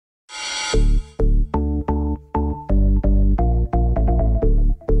My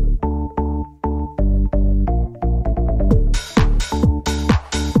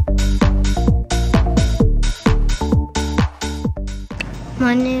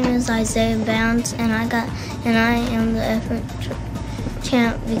name is Isaiah Bounds, and I am the effort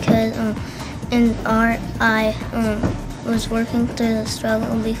champ because in art I was working through the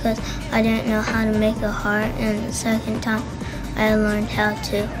struggle because I didn't know how to make a heart, and the second time I learned how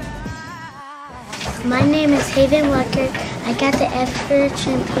to. My name is Hayden Walker. I got the effort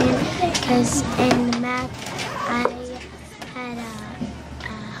champion because in math I had a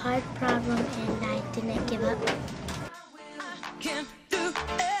hard problem and I didn't give up.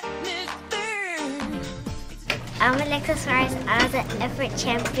 I'm Alexis Rice. I was an effort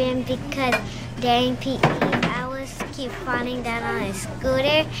champion because during PE I was keep falling down on a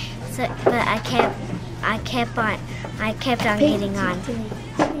scooter, but I kept on getting on.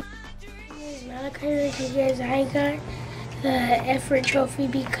 I got the effort trophy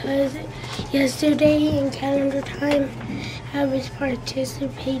because yesterday in calendar time I was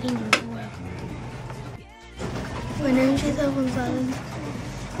participating as well. My name is Giselle Gonzalez.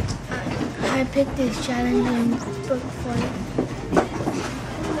 I picked this challenge and book for it.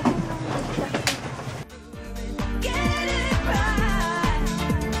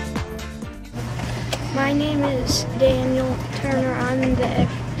 My name is Daniel Turner. I'm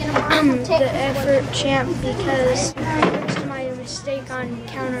the effort champ because I fixed my mistake on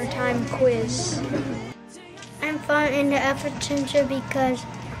counter time quiz. I'm fun in the effort center because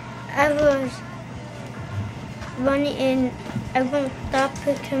I was running in. I won't stop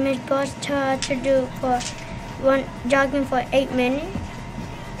picking my boss to do jogging for 8 minutes.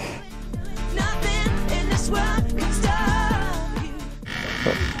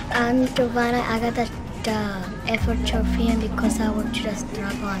 I'm Giovanna. I got the effort trophy because I worked to the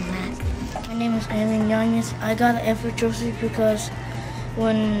struggle on math. My name is Aaron Yanez. I got the effort trophy because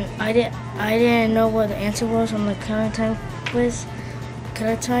when I didn't know what the answer was on the counter time quiz,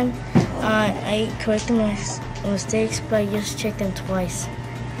 I corrected my mistakes, but I just checked them twice.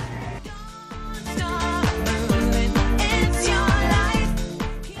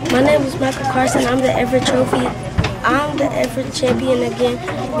 My name is Michael Carson. I'm the effort trophy. I'm the effort champion again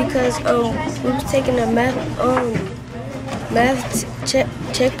because we was taking a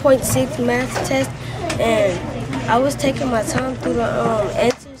checkpoint 6 math test, and I was taking my time through the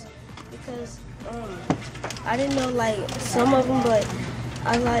answers because I didn't know like some of them, but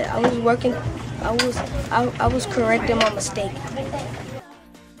I was correcting my mistake.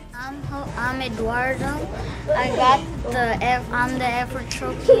 I'm Eduardo. I'm the effort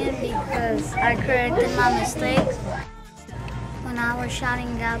trophy because I corrected my mistakes when I was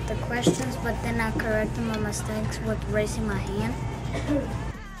shouting out the questions, but then I corrected my mistakes with raising my hand.